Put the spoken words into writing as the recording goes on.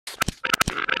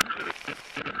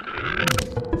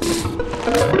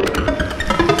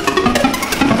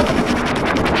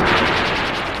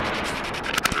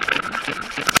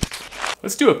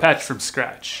do a patch from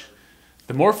scratch.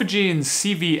 The Morphagene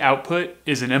CV output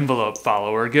is an envelope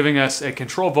follower, giving us a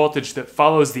control voltage that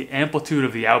follows the amplitude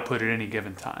of the output at any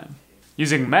given time.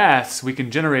 Using maths, we can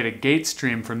generate a gate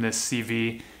stream from this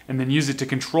CV and then use it to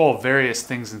control various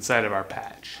things inside of our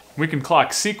patch. We can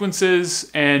clock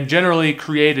sequences and generally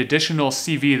create additional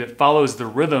CV that follows the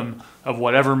rhythm of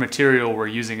whatever material we're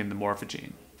using in the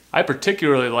Morphagene. I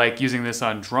particularly like using this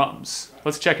on drums.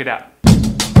 Let's check it out.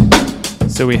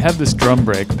 So we have this drum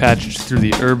break patched through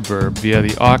the verb via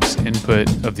the aux input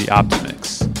of the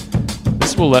Optimix.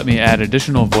 This will let me add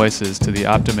additional voices to the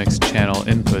Optimix channel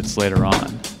inputs later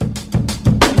on.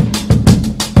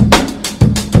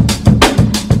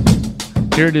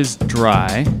 Here it is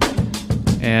dry,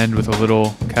 and with a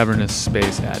little cavernous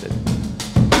space added.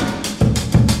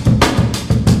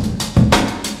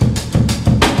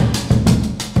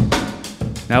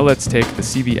 Now let's take the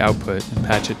CV output and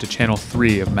patch it to channel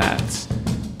 3 of maths.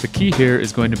 The key here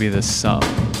is going to be the sum.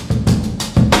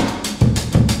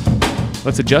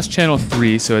 Let's adjust channel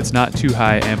 3 so it's not too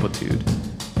high amplitude,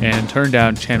 and turn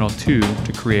down channel 2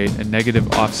 to create a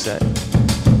negative offset.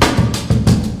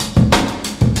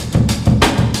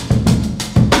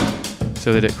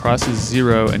 So that it crosses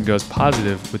 0 and goes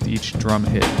positive with each drum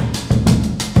hit.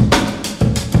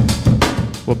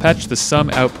 We'll patch the sum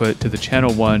output to the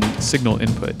channel 1 signal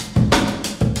input.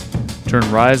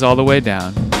 Turn rise all the way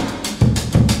down.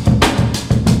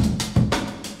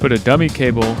 Put a dummy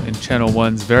cable in channel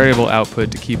 1's variable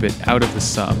output to keep it out of the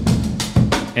sum,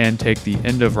 and take the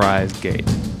end of rise gate.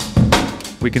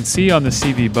 We can see on the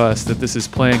CV bus that this is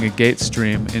playing a gate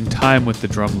stream in time with the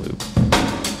drum loop.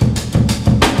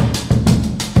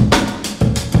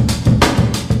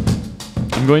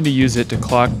 I'm going to use it to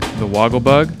clock the woggle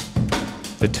bug,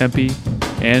 the tempi,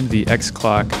 and the X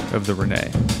clock of the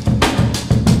Renee.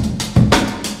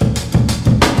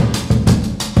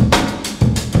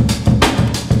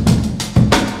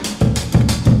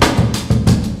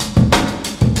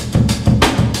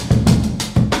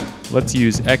 Let's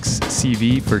use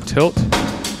XCV for tilt.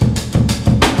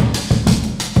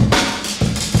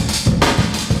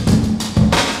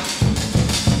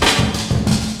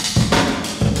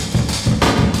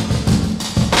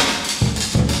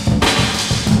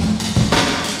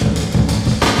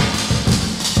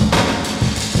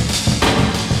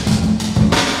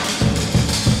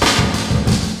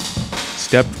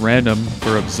 Stepped random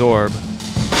for absorb.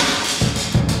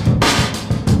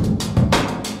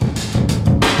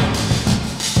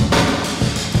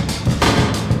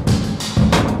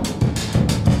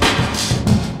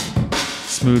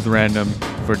 Smooth random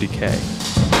for decay.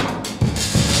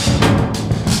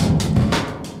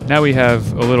 Now we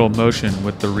have a little motion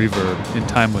with the reverb in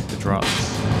time with the drums.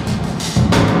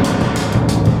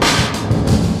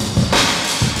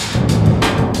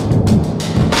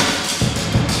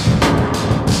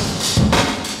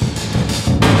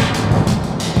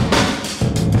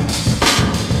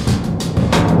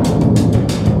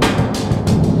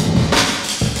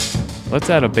 Let's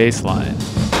add a bass line.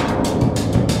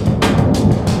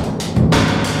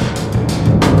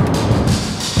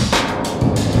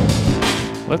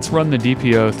 Let's run the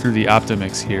DPO through the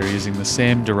Optimix here using the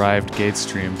same derived gate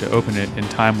stream to open it in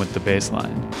time with the bass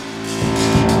line.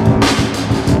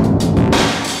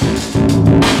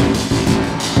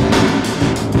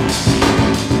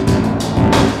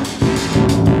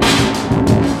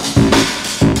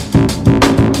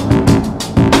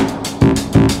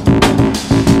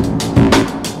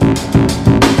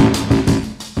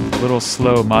 A little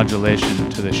slow modulation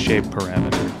to the shape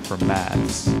parameter for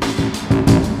maths.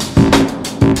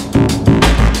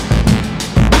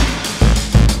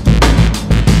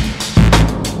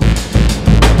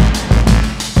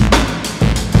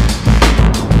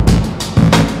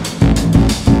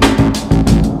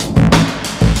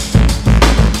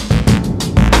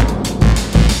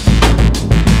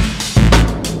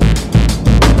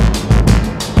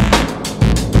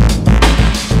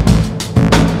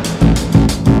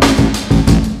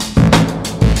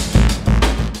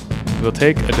 We'll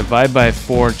take a divide by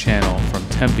 4 channel from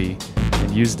tempi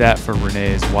and use that for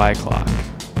Renee's Y clock.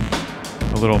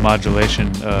 A little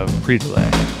modulation of pre-delay.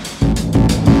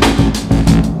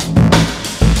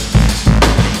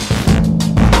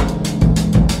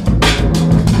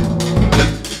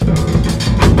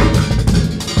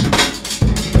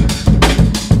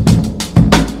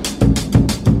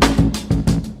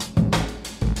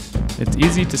 It's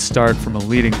easy to start from a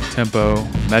leading tempo,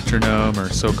 metronome, or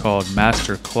so-called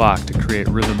master clock to create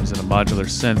rhythms in a modular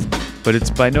synth, but it's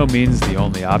by no means the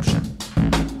only option.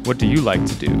 What do you like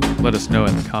to do? Let us know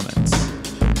in the comments.